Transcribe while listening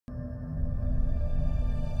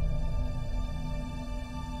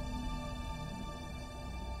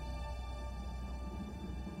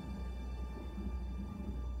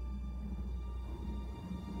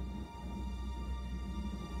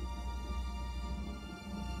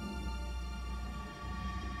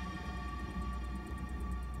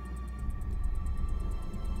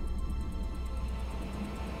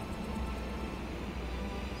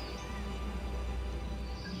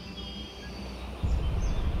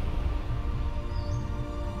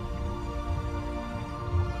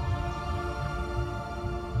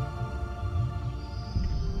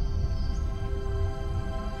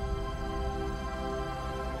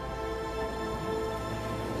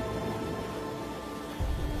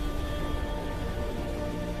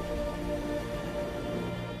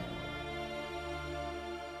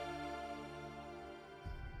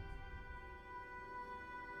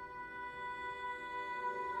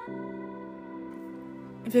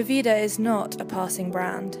Vivida is not a passing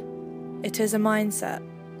brand. It is a mindset.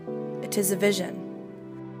 It is a vision.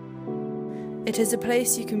 It is a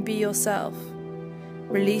place you can be yourself,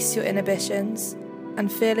 release your inhibitions, and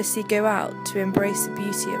fearlessly go out to embrace the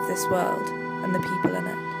beauty of this world and the people in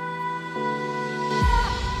it.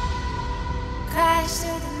 Crash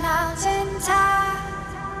through the mountain top.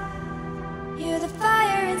 You're the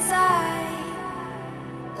fire inside,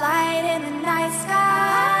 light in the night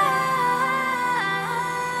sky.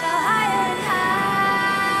 Go higher and higher.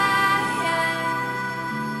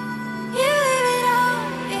 You leave it all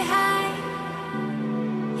behind.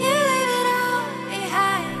 You leave it all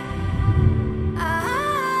behind.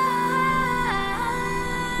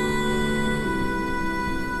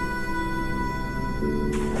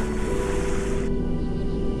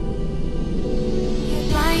 You're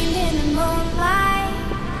blind in the moonlight,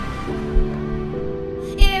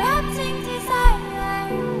 erupting desire.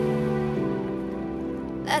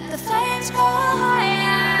 Let the flames go higher.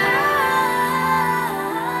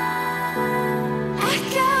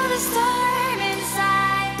 Echo the storm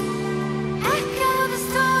inside. Echo the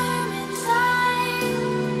storm inside.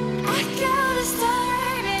 Echo the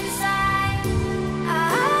storm inside.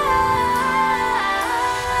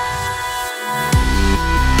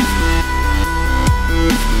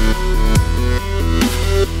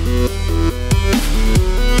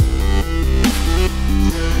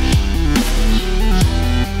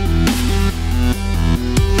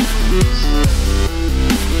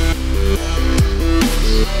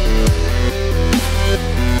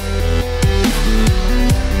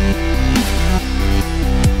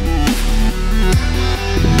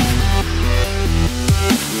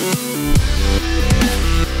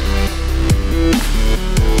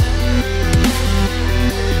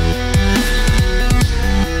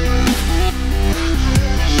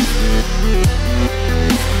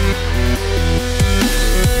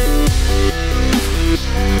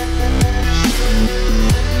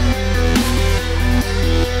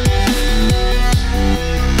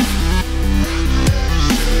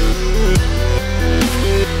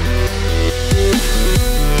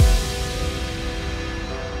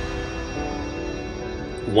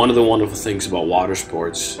 One of the wonderful things about water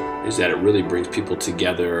sports is that it really brings people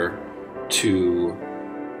together to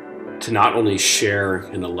not only share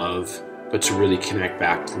in the love, but to really connect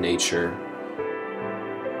back to nature.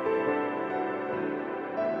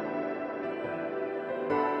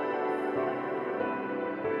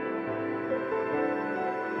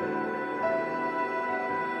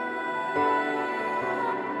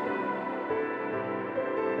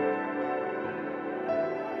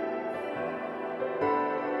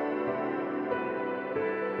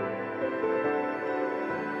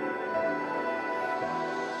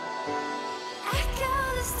 Echo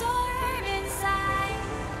the storm inside.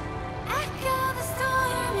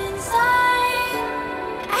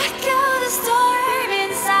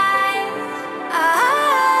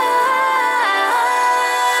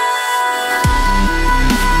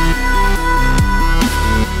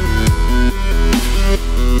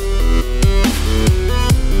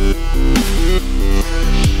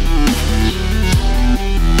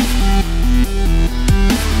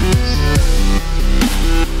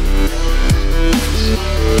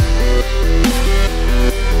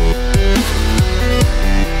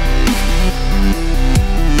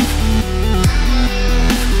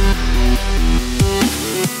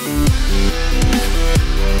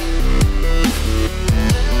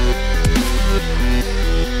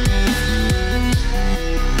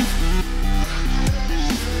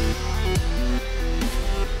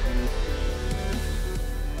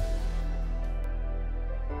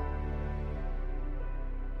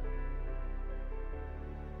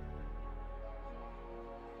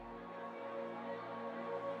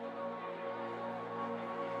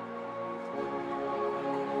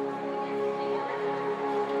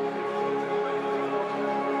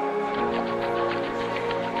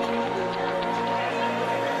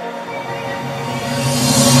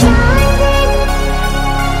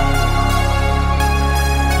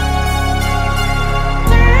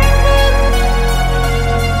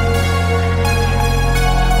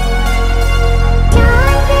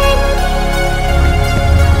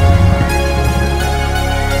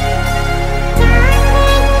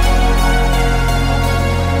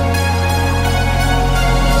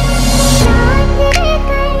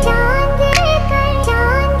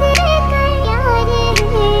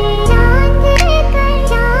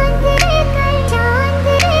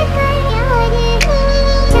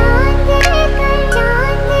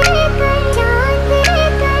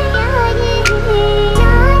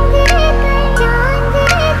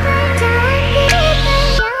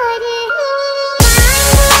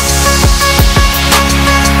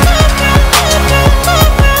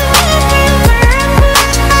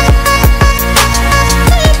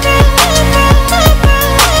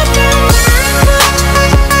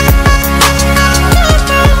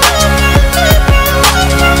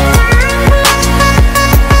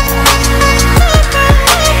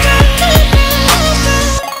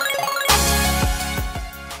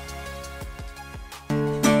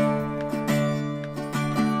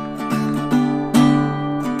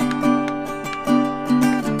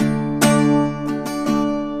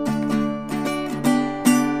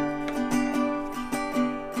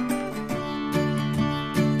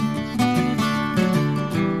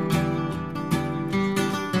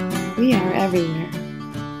 everywhere.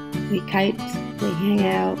 We kite, we hang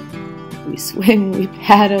out, we swim, we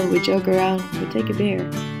paddle, we joke around, we take a beer.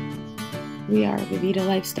 We are Vivida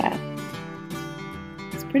Lifestyle.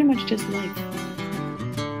 It's pretty much just life.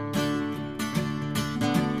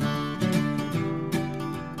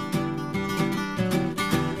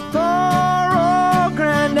 Poor old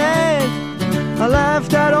granddad, I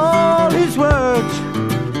laughed at all his words.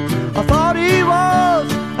 I thought he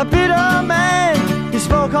was a bitter man. He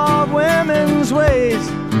spoke of women's ways.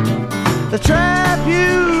 They trap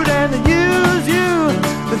you and they use you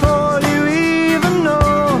before you even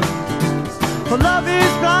know. For love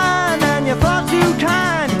is blind and you're far too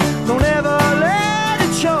kind. Don't ever let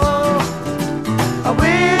it show. I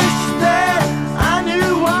wish that I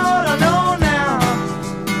knew what I know now.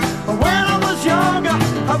 But when I was younger,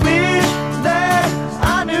 I wish that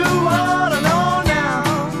I knew what I know now.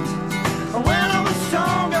 And when I was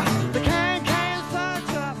stronger, the can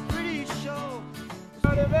such a pretty show.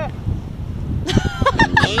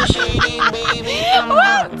 Baby, come on,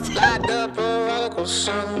 light up a prodigal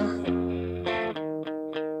son.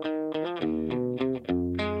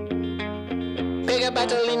 Big about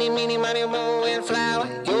the leany, meany, money, mo, and flower.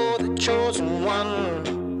 You're the chosen one.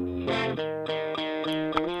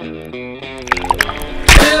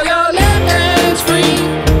 Feel your left hand's free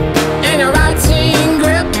and your right hand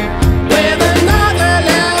grip. With another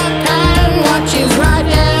left hand, watch his right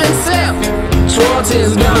hand slip. Schwartz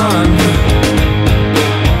is gone.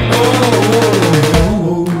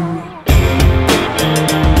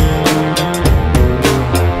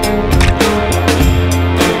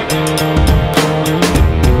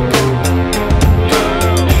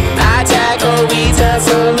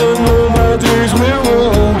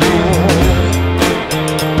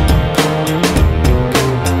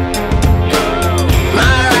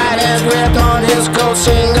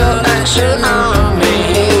 Single action on me.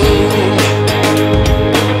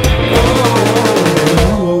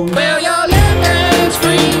 Well, your left hand's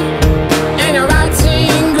free and your right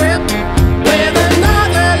hand grip. With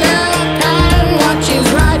another left hand, watch his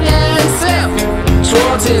right hand slip.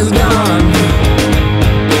 Schwartz is gone.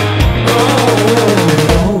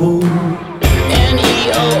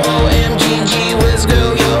 N-E-O-O-M-G-G whiz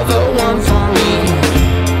girl, you're the one for me.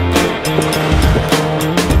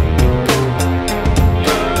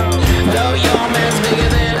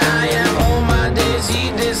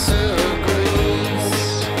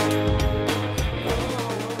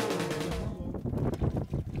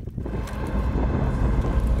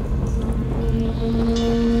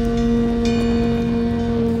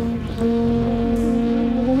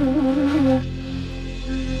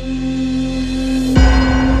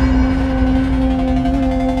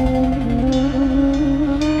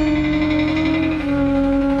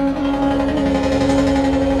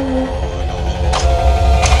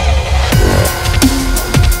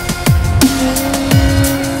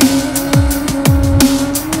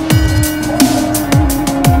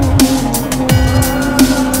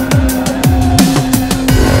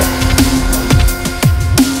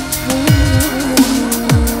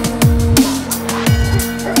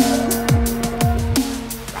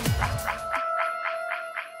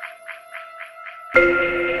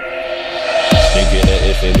 Thinking it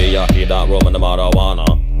if it be yaki that rum and the marijuana.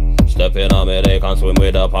 Stepping on me, they can swim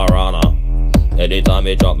with the piranha. Anytime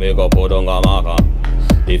me drop me go put on a marker.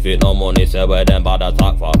 If it no money, say where them bad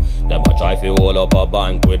attack for. Them a try fi hold up a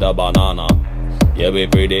bank with a banana. Yeah, we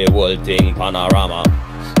pretty whole thing panorama.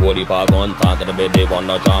 Holy pa gun talk to the baby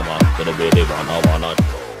wanna drama. To the baby wanna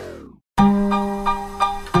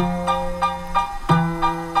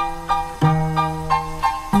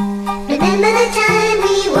Remember the time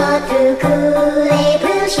we walked through cool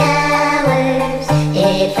April showers?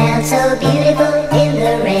 It felt so beautiful in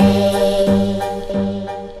the rain.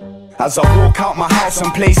 As I walk out my house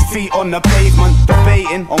and place feet on the pavement,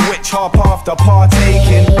 debating on which half path to partake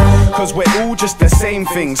in. Cause we're all just the same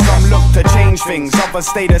thing. Some look to change things, others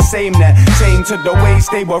stay the same. They're chained to the ways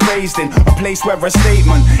they were raised in. A place where a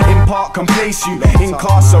statement in part can place you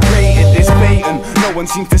incarcerated. It's blatant, no one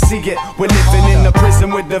seems to see it. We're living in a prison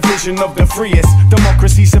with the vision of the freest.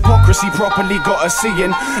 Democracy's hypocrisy properly got us seeing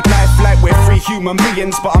life like we're free human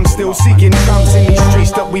beings. But I'm still seeing tramps in these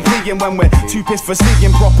streets that we be in when we're too pissed for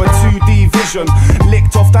seeing proper 2D vision.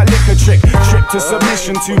 Licked off that liquor trick, tripped to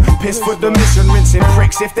submission. Too pissed for the mission, rinsing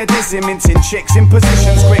pricks if they're dissing, mincing chicks in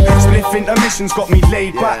positions. Quick spliff intermissions got me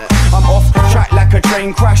laid back. I'm off track like a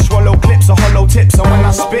train crash. Swallow clips or hollow tips, and when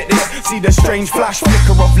I spit this, see the strange flash,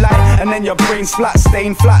 flicker of light, and then your brain splat,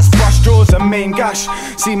 stain flats, brush jaws and main gash.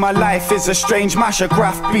 See my life is a strange mash of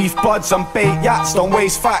graph, beef buds and bait yachts, don't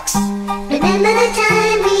waste facts. Remember the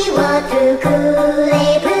time we walked through cool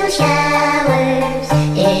April showers?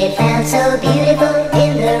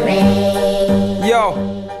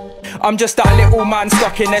 I'm just that little man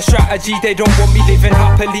stuck in their strategy. They don't want me living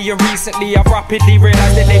happily, and recently I've rapidly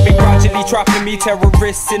realised that they've been gradually trapping me.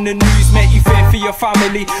 Terrorists in the news make you fear for your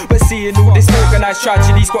family, but seeing all this organised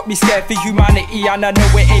tragedy's got me scared for humanity. And I know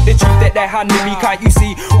it ain't the truth that they're handing me. Can't you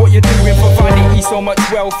see what you're doing for vanity? So much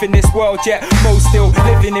wealth in this world, yet most still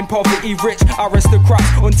living in poverty. Rich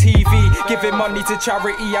aristocrats on TV giving money to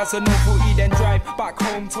charity as a novelty, then drive back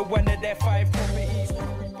home to one of their 5 properties.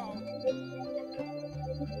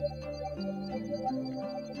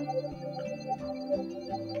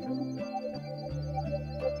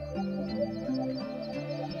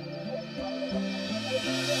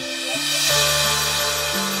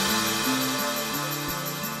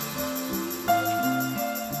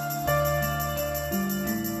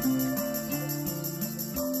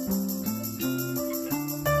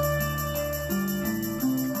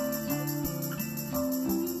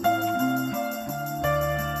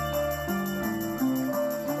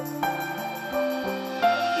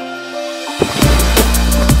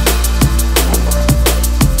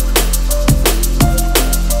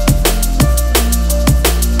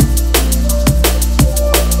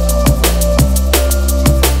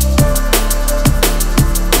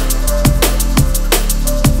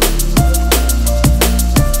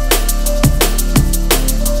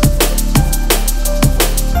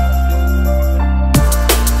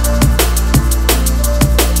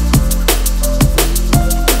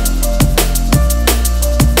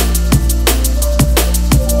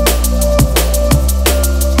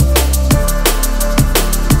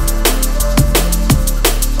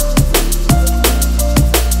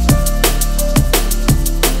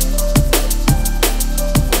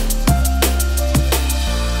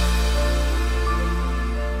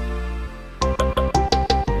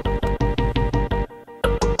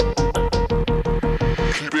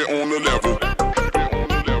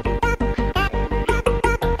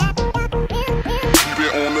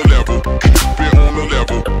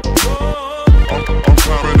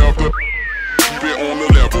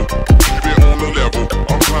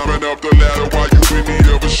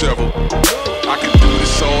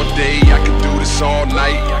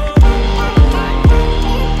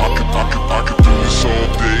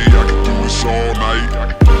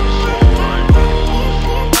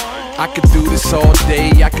 I could do this all day,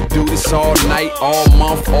 I could do this all night, all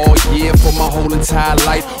month, all year, for my whole entire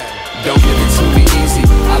life. Don't give it to me easy,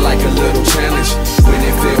 I like a little challenge. When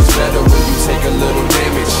it feels better when you take a little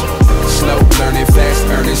damage. Slow learning, fast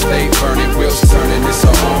earning, stay burning, wheels turning. It's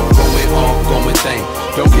an ongoing thing.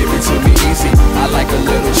 Don't give it to me easy, I like a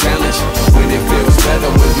little challenge. When it feels better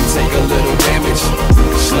when you take a little damage.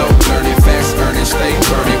 Slow learning, fast earning, stay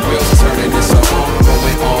burning, wheels turning. It's an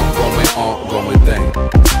ongoing thing.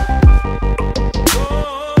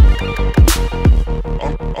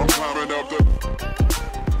 I'm climbing up the...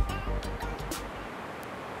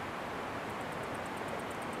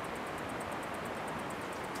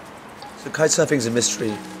 So kitesurfing is a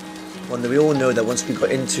mystery, one that we all know that once we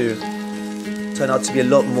got into, turned out to be a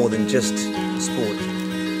lot more than just a sport.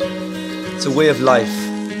 It's a way of life,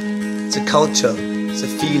 it's a culture, it's a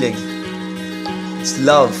feeling, it's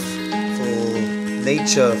love for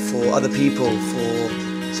nature, for other people, for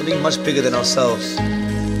something much bigger than ourselves.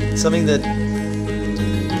 It's something that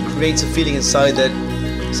creates a feeling inside that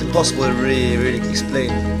it's impossible to really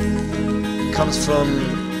explain. It comes from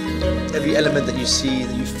every element that you see,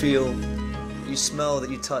 that you feel, that you smell,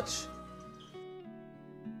 that you touch.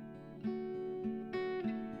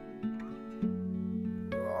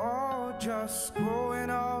 Oh, just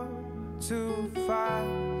growing up too fast.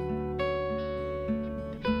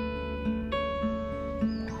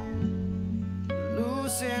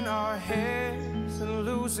 Losing our heads and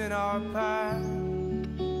losing our past.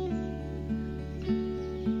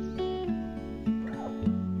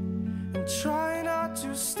 And try not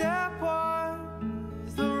to step on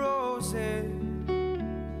the roses.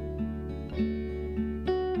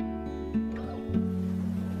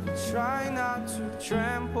 Try not to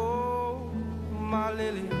trample my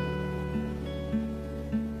lily.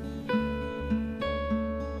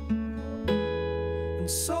 And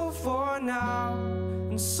so for now,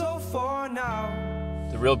 and so for now.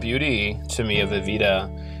 The real beauty to me of Vivida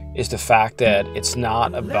is the fact that it's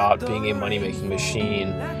not about being a money-making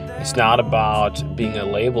machine. It's not about being a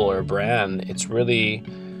label or a brand. It's really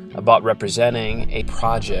about representing a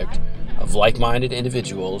project of like-minded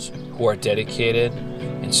individuals who are dedicated,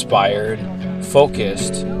 inspired,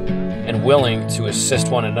 focused, and willing to assist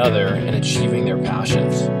one another in achieving their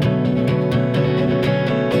passions.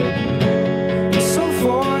 So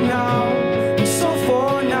for now, so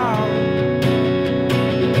for now.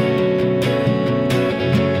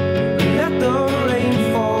 Let the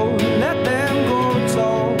rain fall, let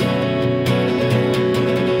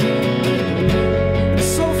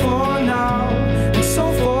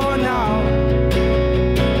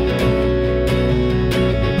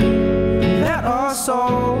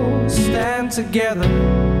stand together.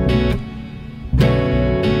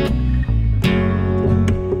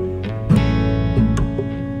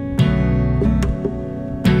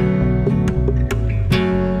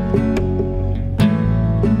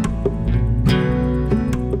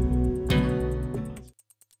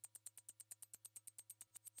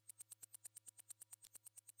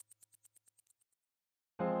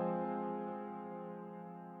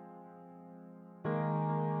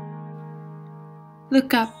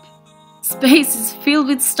 Look up. Space is filled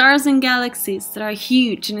with stars and galaxies that are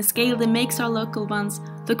huge in a scale that makes our local ones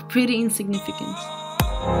look pretty insignificant.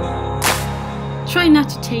 Try not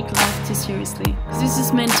to take life too seriously, because this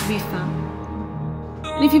is meant to be fun.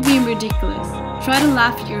 And if you're being ridiculous, try to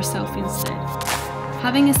laugh at yourself instead.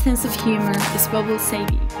 Having a sense of humor is what will save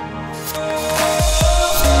you.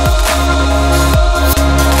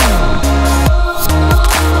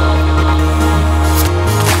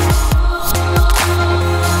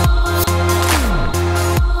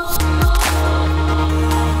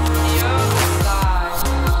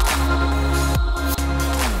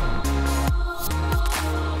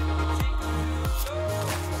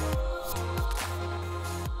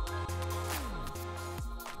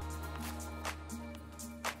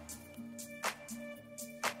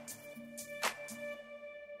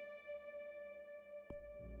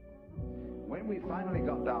 When we finally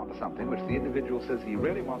got down to something which the individual says he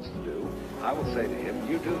really wants to do, I will say to him,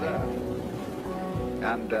 you do that.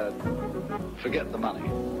 And forget the money.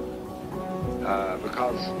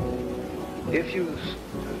 Because if you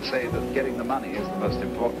say that getting the money is the most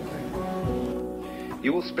important thing,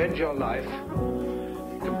 you will spend your life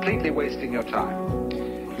completely wasting your time.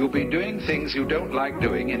 You'll be doing things you don't like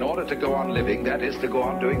doing in order to go on living, that is, to go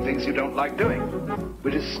on doing things you don't like doing,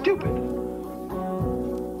 which is stupid.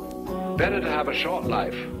 Better to have a short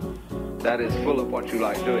life that is full of what you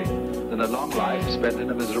like doing than a long life spent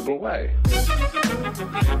in a miserable way.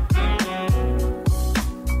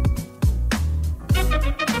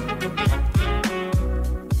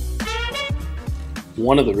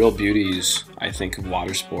 One of the real beauties, I think, of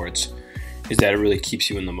water sports is that it really keeps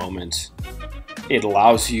you in the moment. It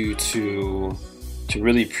allows you to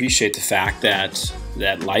really appreciate the fact that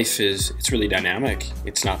life it's really dynamic.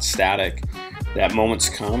 It's not static. That moments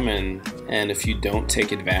come, and if you don't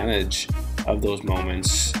take advantage of those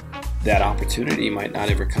moments, that opportunity might not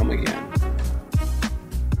ever come again.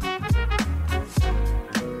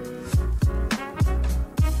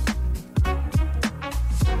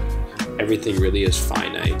 Everything really is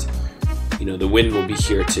finite. You know, the wind will be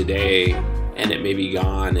here today, and it may be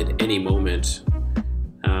gone at any moment.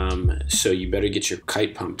 So you better get your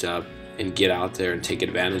kite pumped up and get out there and take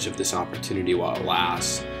advantage of this opportunity while it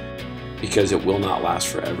lasts, because it will not last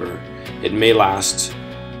forever. It may last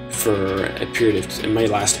for a period of, it may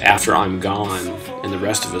last after I'm gone and the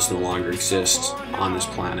rest of us no longer exist on this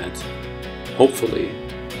planet, hopefully.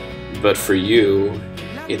 But for you,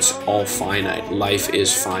 it's all finite. Life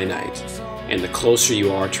is finite. And the closer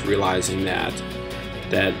you are to realizing that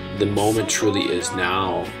the moment truly is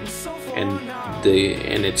now, and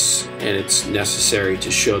it's necessary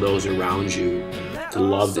to show those around you the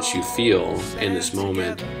love that you feel in this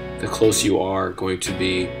moment, the closer you are going to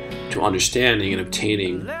be to understanding and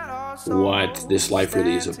obtaining what this life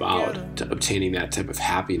really is about, to obtaining that type of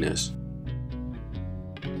happiness.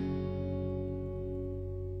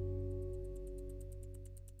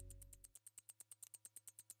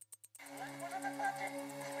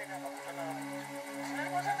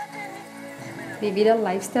 Vivida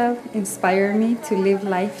Lifestyle inspired me to live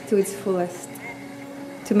life to its fullest,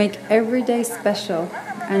 to make every day special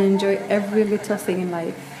and enjoy every little thing in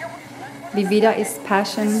life. Vivida is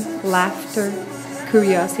passion, laughter,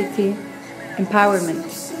 curiosity, empowerment.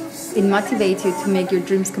 It motivates you to make your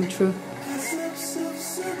dreams come true.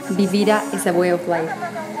 Vivida is a way of life.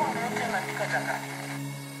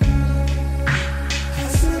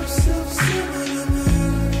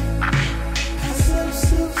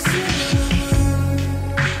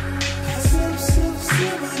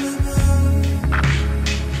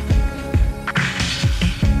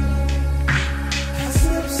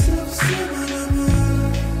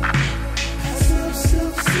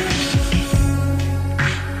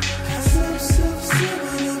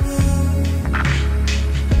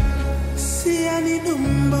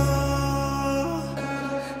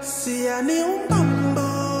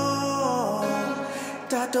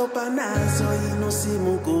 Tatopa nazo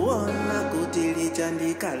inusimu kuona kutilicha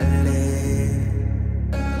ndikale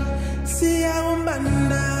siya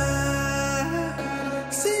umbanda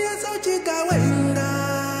siya sochika wenga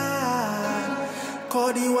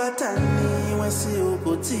kodi watani wesi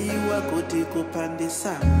ukutiwa kuti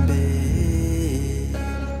kupandisa mbe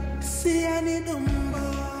siya ni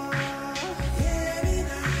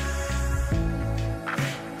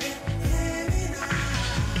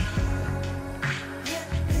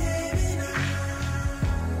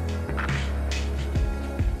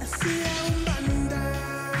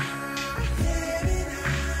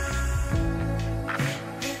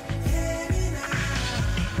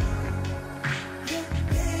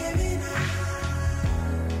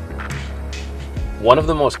One of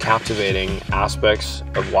the most captivating aspects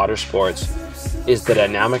of water sports is the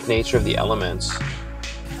dynamic nature of the elements.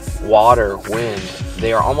 Water, wind,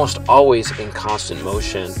 they are almost always in constant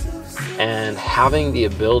motion, and having the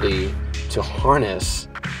ability to harness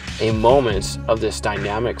a moment of this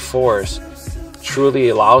dynamic force truly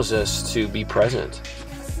allows us to be present.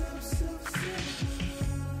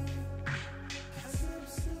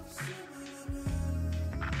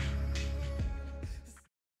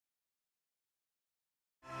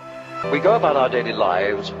 We go about our daily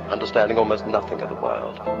lives understanding almost nothing of the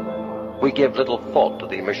world. We give little thought to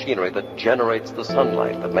the machinery that generates the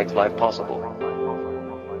sunlight that makes life possible,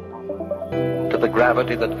 to the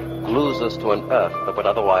gravity that glues us to an earth that would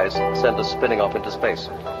otherwise send us spinning off into space,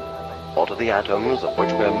 or to the atoms of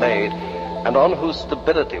which we're made and on whose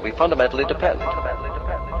stability we fundamentally depend.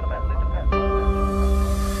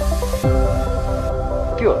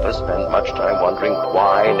 Few of us spend much time wondering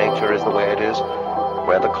why nature is the way it is,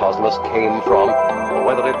 where the cosmos came from, or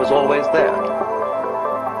whether it was always there.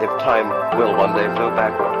 If time will one day flow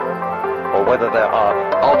backward, or whether there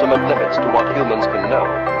are ultimate limits to what humans can know.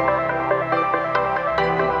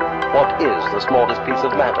 What is the smallest piece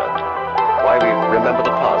of matter? Why we remember the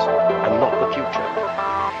past and not the future?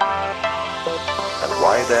 And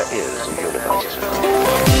why there is a universe.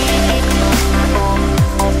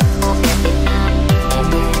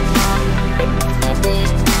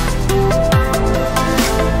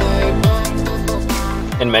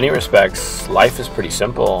 In many respects, life is pretty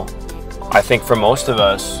simple. I think for most of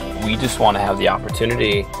us, we just want to have the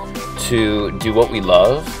opportunity to do what we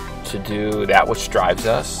love, to do that which drives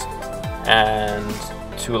us, and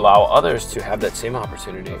to allow others to have that same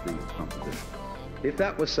opportunity. If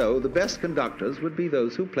that were so, the best conductors would be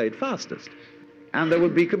those who played fastest. And there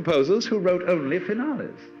would be composers who wrote only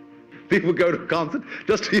finales. People go to a concert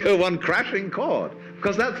just to hear one crashing chord,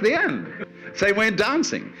 because that's the end. Same way in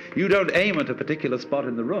dancing. You don't aim at a particular spot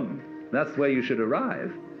in the room. That's where you should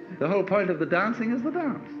arrive. The whole point of the dancing is the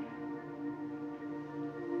dance.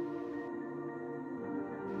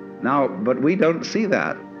 Now, but we don't see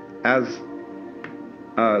that as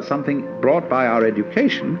something brought by our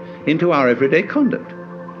education into our everyday conduct.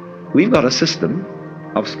 We've got a system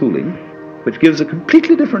of schooling which gives a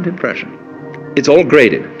completely different impression. It's all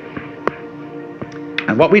graded.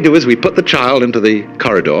 And what we do is we put the child into the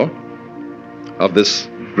corridor of this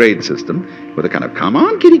grade system with a kind of, come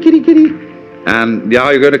on, kitty, kitty, kitty. And now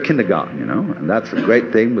you go to kindergarten, you know, and that's a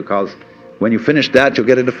great thing because when you finish that, you'll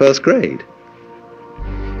get into first grade.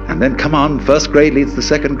 And then, come on, first grade leads to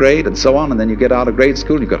second grade and so on, and then you get out of grade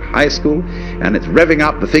school, you've got high school, and it's revving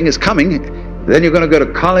up, the thing is coming. Then you're going to go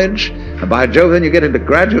to college, and by Jove, then you get into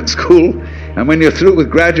graduate school, and when you're through with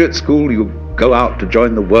graduate school, you go out to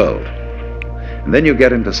join the world. And then you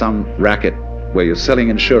get into some racket where you're selling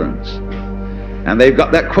insurance. And they've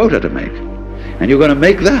got that quota to make. And you're going to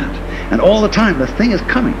make that. And all the time, the thing is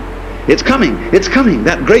coming. It's coming. It's coming.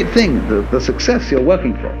 That great thing, the success you're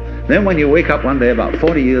working for. Then when you wake up one day about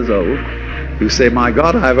 40 years old, you say, my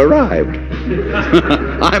God, I've arrived.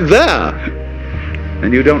 I'm there.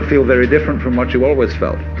 And you don't feel very different from what you always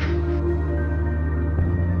felt.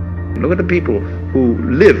 Look at the people who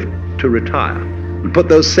live to retire and put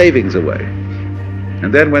those savings away.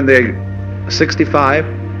 And then when they're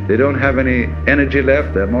 65, they don't have any energy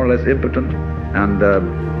left, they're more or less impotent, and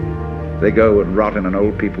they go and rot in an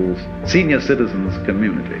old people's, senior citizens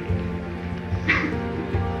community.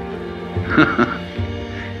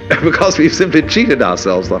 Because we've simply cheated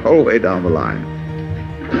ourselves the whole way down the line.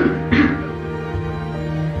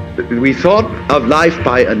 We thought of life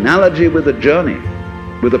by analogy with a journey,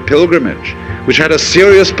 with a pilgrimage, which had a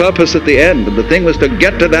serious purpose at the end, and the thing was to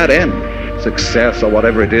get to that end. Success or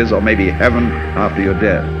whatever it is, or maybe heaven after you're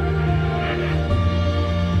dead.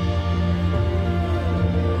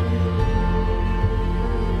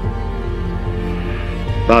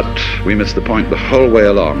 But we missed the point the whole way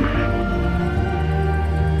along.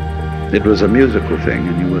 It was a musical thing,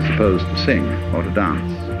 and you were supposed to sing or to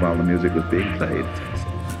dance while the music was being played.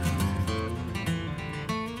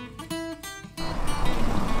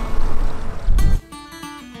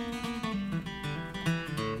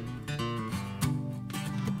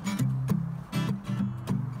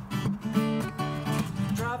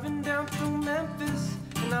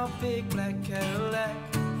 big black Cadillac.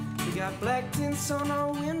 We got black tints on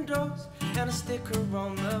our windows and a sticker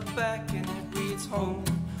on the back, and it reads home.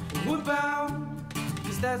 We're bound,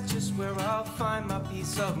 cause that's just where I'll find my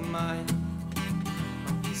peace of mind.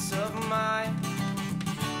 My peace of mind.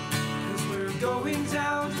 Cause we're going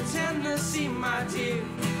down to Tennessee, my dear.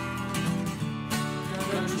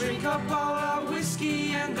 Gonna drink up all our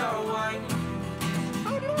whiskey and our wine.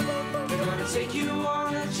 We're gonna take you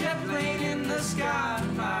on a jet plane in the sky,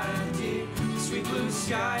 my dear. The sweet blue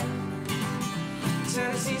sky,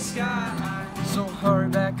 Tennessee sky. So hurry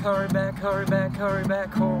back, hurry back, hurry back, hurry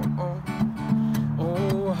back home.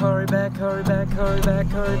 Oh, hurry back, hurry back, hurry back,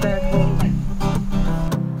 hurry back home.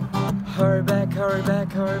 Hurry back, hurry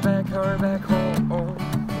back, hurry back, hurry back home.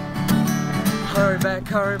 Hurry back,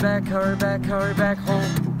 hurry back, hurry back, hurry back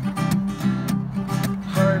home.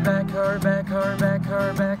 Hurry back, hurry back, hurry back,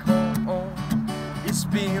 hurry back home. It's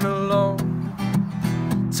been a long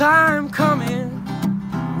time coming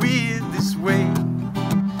with this weight.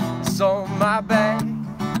 It's on my back.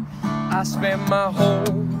 I spent my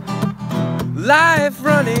whole life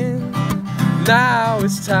running. Now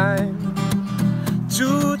it's time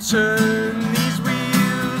to turn these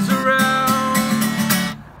wheels around.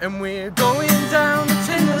 And we're going down to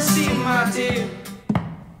Tennessee, my dear.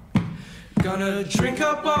 Gonna drink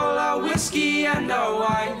up all our whiskey and our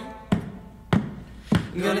wine.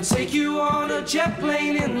 I'm gonna take you on a jet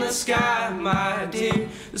plane in the sky, my dear.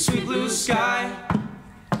 The sweet blue sky,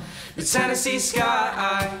 the Tennessee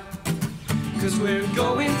sky. Cause we're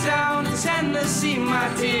going down to Tennessee, my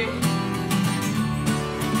dear.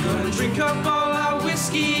 Gonna drink up all our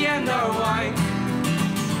whiskey and our wine.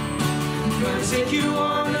 Gonna take you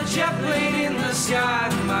on a jet plane in the sky,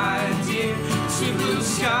 my dear. The sweet blue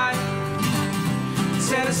sky,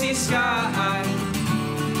 Tennessee sky,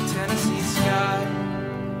 Tennessee sky.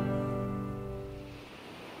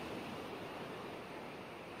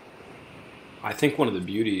 I think one of the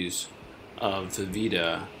beauties of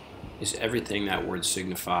Vivida is everything that word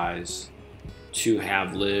signifies: to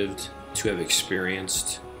have lived, to have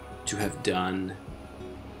experienced, to have done,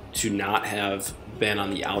 to not have been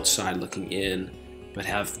on the outside looking in, but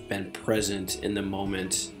have been present in the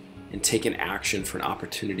moment and taken action for an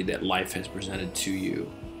opportunity that life has presented to you.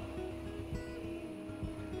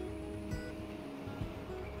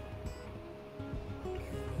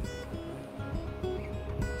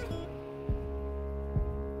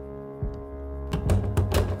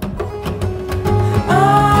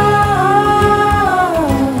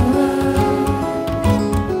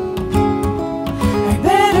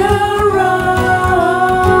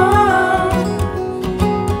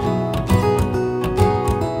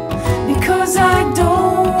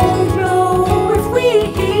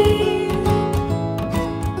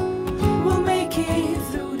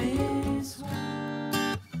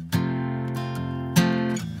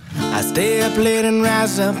 Stay up late and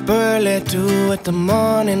rise up early too with the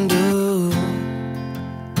morning dew.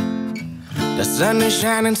 The sun is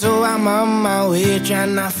shining, so I'm on my way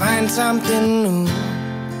trying to find something new.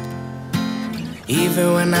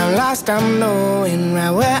 Even when I'm lost, I'm knowing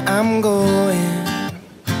right where I'm going.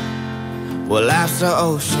 Well, life's an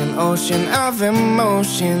ocean, ocean of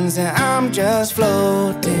emotions, and I'm just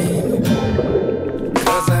floating.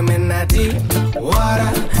 Cause I'm in that deep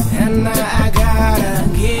water, and I gotta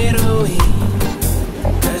get away.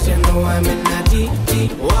 Cause you know I'm in that deep,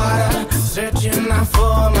 deep water, searching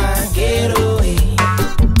for my getaway.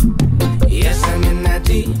 Yes, I'm in that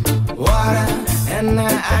deep water, and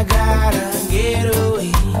I gotta get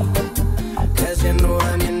away. Cause you know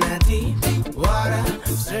I'm in that deep, deep water,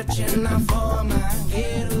 searching for my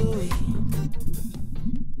getaway.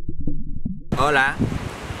 Hola,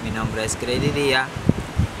 mi nombre es Grady Díaz,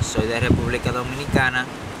 soy de República Dominicana,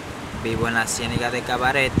 vivo en la Ciénaga de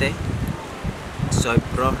Cabarete, soy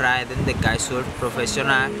pro rider de kitesurf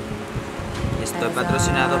profesional, estoy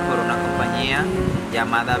patrocinado por una compañía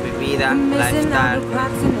llamada Vivida Lifestyle.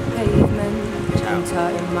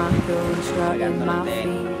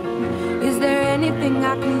 Is there anything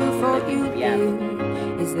I can do for you, dear?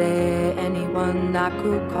 Is there anyone I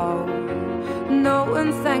could call? No,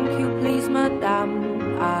 and thank you, please, madame.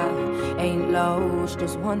 I ain't lost,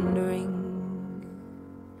 just wondering.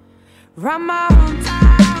 Round my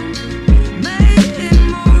hometown,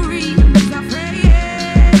 making memories of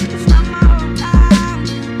years. Round my hometown,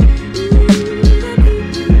 the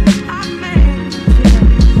people I met.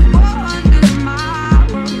 Wonders my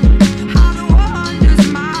world, how the wonders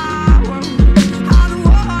my world, how the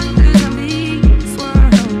wonders of this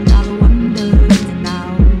world, how the wonders now.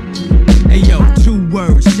 Hey yo, 2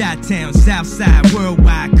 words, Chi-Town, Southside,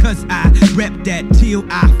 worldwide, cause I rep that till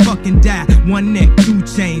I fucking die. One neck, 2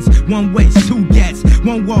 chains, 1 waist, 2 gats,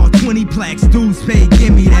 1 wall, 20 plaques, dues paid,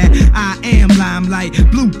 give me that. I am limelight,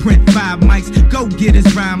 blueprint, 5 mics, go get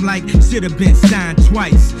his rhyme like should've been signed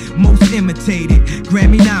twice. Most imitated,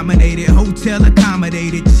 Grammy nominated, hotel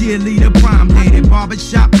accommodated, cheerleader prom dated,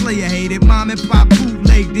 barbershop player hated, mom and pop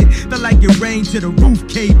bootlegged it, felt like it rained till the roof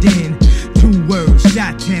caved in. 2 words,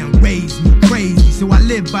 Shot-Town raised me crazy, so I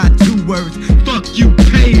live by 2 words, fuck you,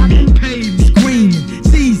 pay me, screaming,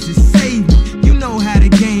 Jesus save me, you know how the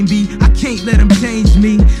game be, I can't let them change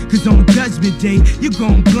me, cause on judgment day, you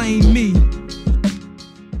gon' blame me.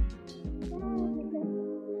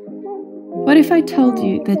 What if I told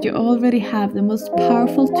you that you already have the most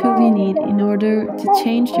powerful tool you need in order to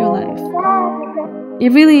change your life?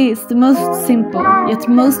 It really is the most simple, yet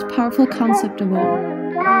most powerful concept of all.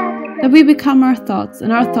 That we become our thoughts,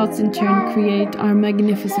 and our thoughts in turn create our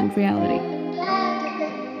magnificent reality.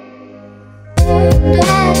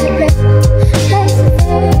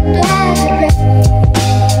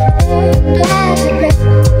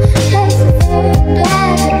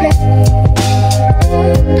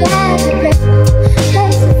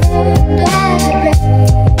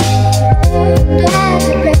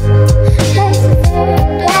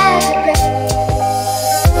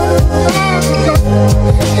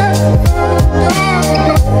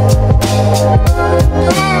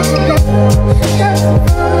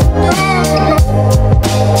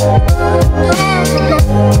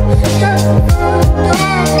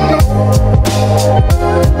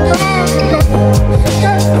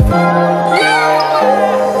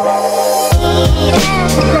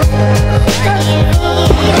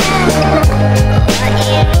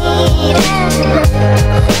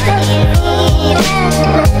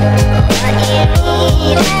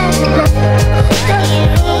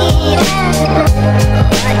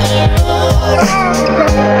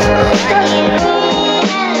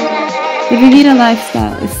 The Vivida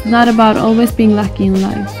Lifestyle is not about always being lucky in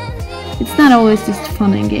life. It's not always just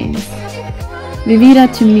fun and games. Vivida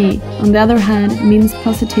to me, on the other hand, means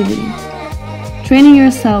positivity. Training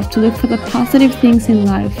yourself to look for the positive things in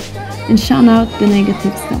life and shun out the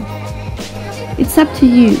negative stuff. It's up to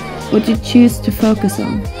you what you choose to focus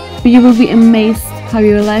on, but you will be amazed how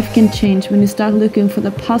your life can change when you start looking for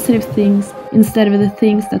the positive things instead of the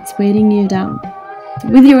things that's weighing you down.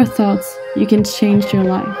 With your thoughts, you can change your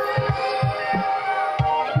life.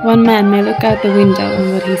 One man may look out the window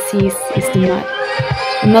and what he sees is the mud.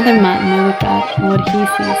 Another man may look out and what he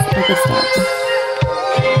sees are the stars.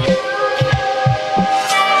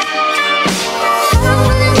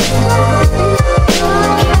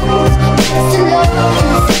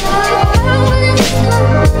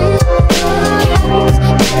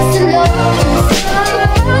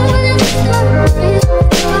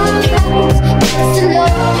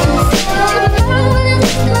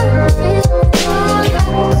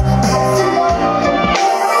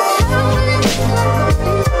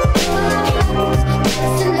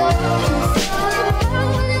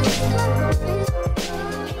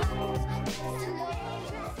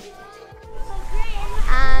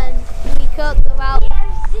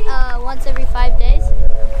 Once every 5 days.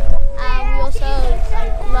 We also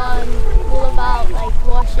learn all about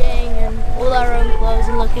washing and all our own clothes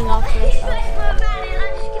and looking after ourselves.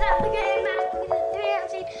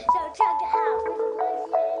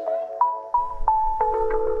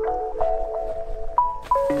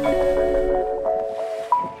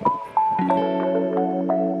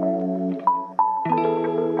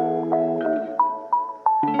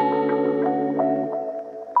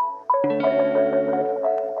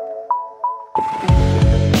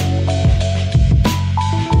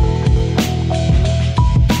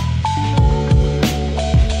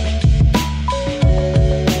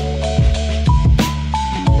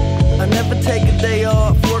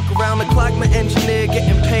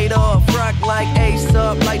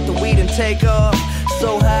 Like the weed and take off.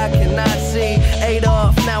 So high I cannot see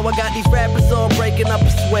Adolf. Now I got these rappers all breaking up a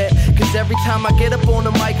sweat, cause every time I get up on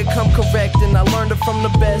the mic I come correct. And I learned it from the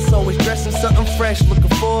best, always dressing something fresh, looking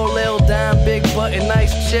for a little dime, big butt and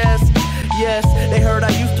nice chest. Yes, they heard I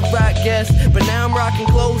used to rock Guess, but now I'm rocking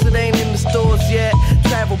clothes that ain't in the stores yet.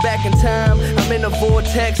 Travel back in time, I'm in a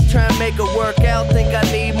vortex, trying to make it work out, think I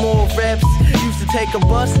need more reps. Used to take a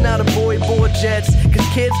bus, now the boy board jets, cause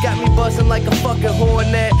kids got me buzzing like a fucking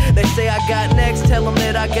hornet. They say I got next, tell them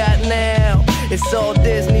that I got now. It's all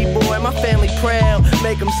Disney, boy, my family proud.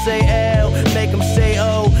 Make them say L, make them say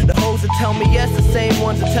O. The hoes that tell me yes, the same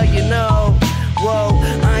ones that tell you no. Whoa,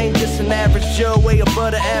 I ain't just an average Joe, way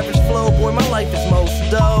above the average flow. Boy, my life is most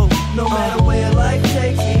dope. No matter where life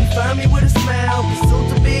takes me, find me with a smile.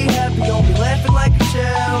 Pursuit to be happy, don't be laughing like a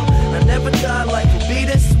child. I never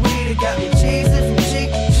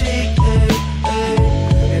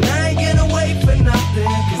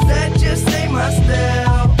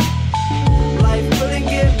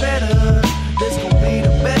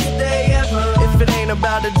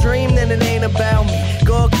about a dream, then it ain't about me.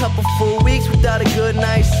 Go a couple full weeks without a good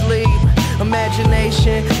night's sleep.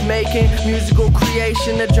 Imagination, making musical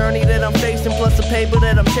creation. The journey that I'm facing, plus the paper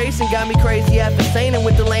that I'm chasing, got me crazy after saying it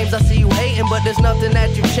with the lames. I see you hating, but there's nothing that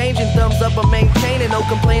you changing. Thumbs up, I'm maintaining. No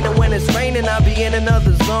complaining when it's raining. I'll be in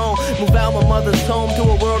another zone. Move out my mother's home to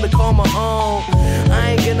a world to call my own.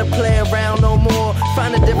 I ain't gonna play around no more.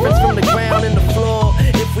 Find the difference from the ground and the floor.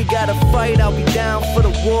 If we gotta fight, I'll be down for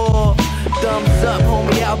the war. Thumbs up,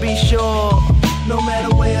 homie, I'll be sure. No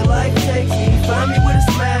matter where life takes me, find me with a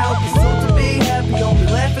smile. Be soon to be happy, don't be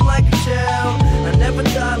laughing like a child. I never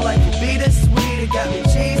thought life would be this sweet. It got me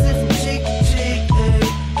cheesing from cheek to cheek, ay,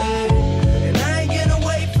 ay. And I ain't gonna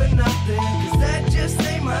wait for nothing, cause that just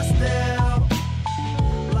ain't my style.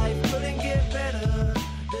 Life couldn't get better.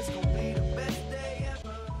 This gon' be the best day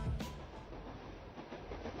ever.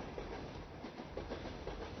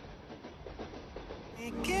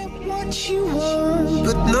 Get what you want,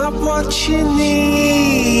 but not what you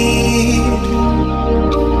need.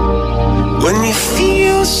 When you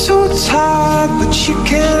feel so tired, but you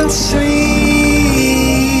can't sleep.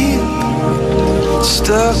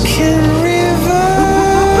 Stuck in rivers.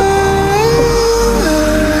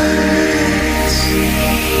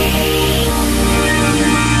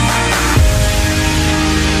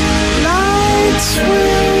 Lights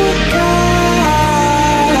will guide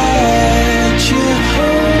you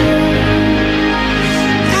home.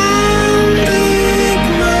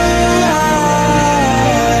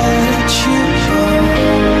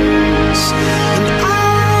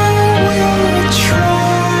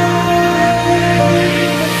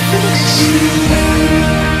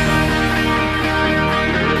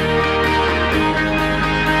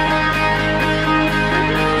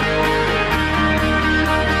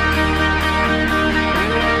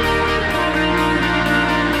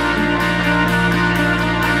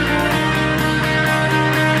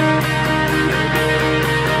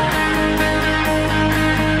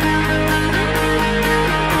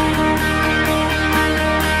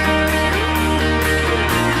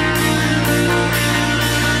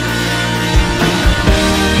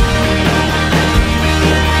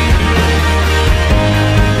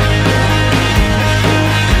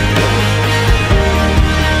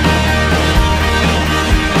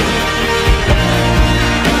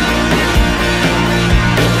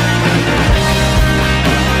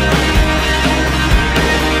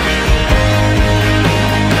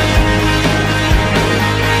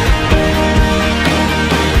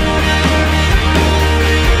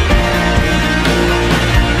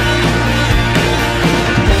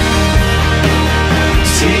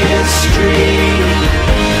 Street.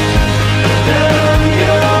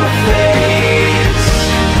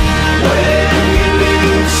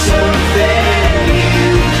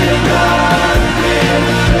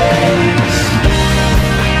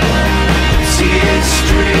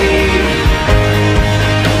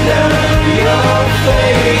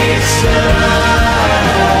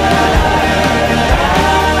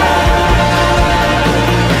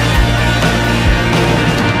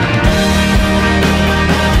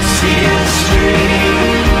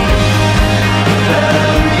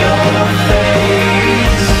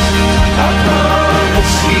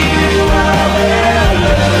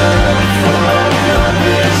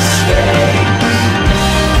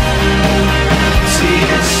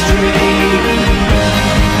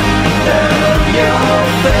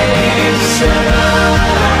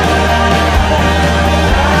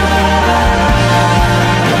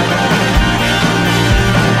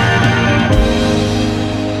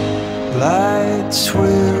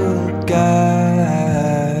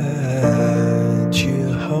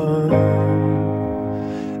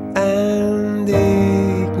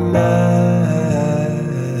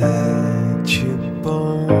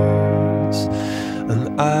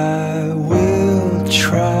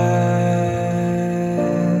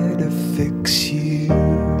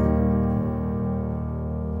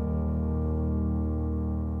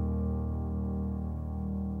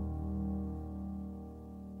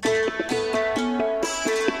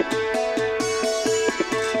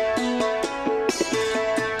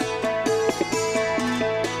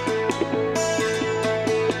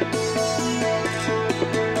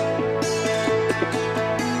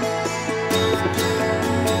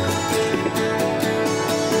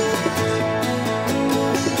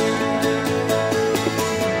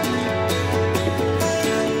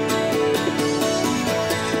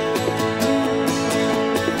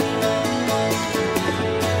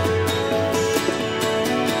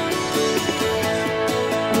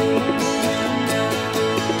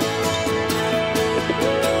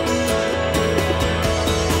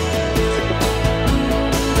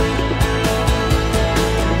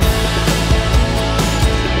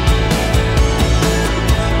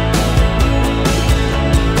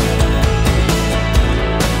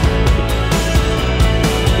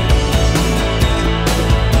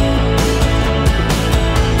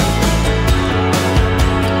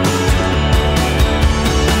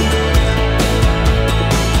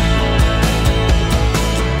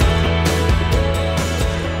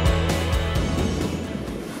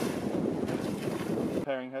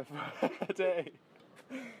 day.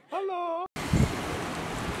 Hello.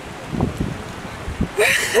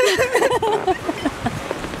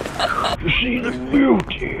 To see the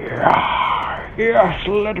beauty. Yes,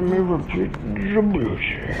 let me repeat the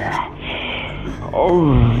beauty of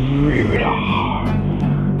Vivida.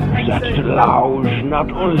 That allows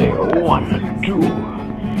not only one or two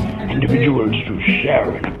individuals to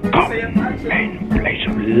share in a common place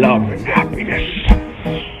of love and happiness,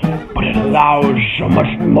 but it allows so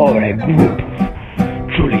much more a group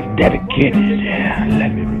of truly dedicated,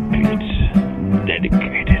 let me repeat,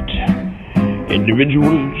 dedicated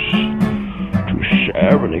individuals to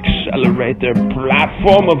share and accelerate their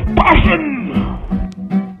platform of passion.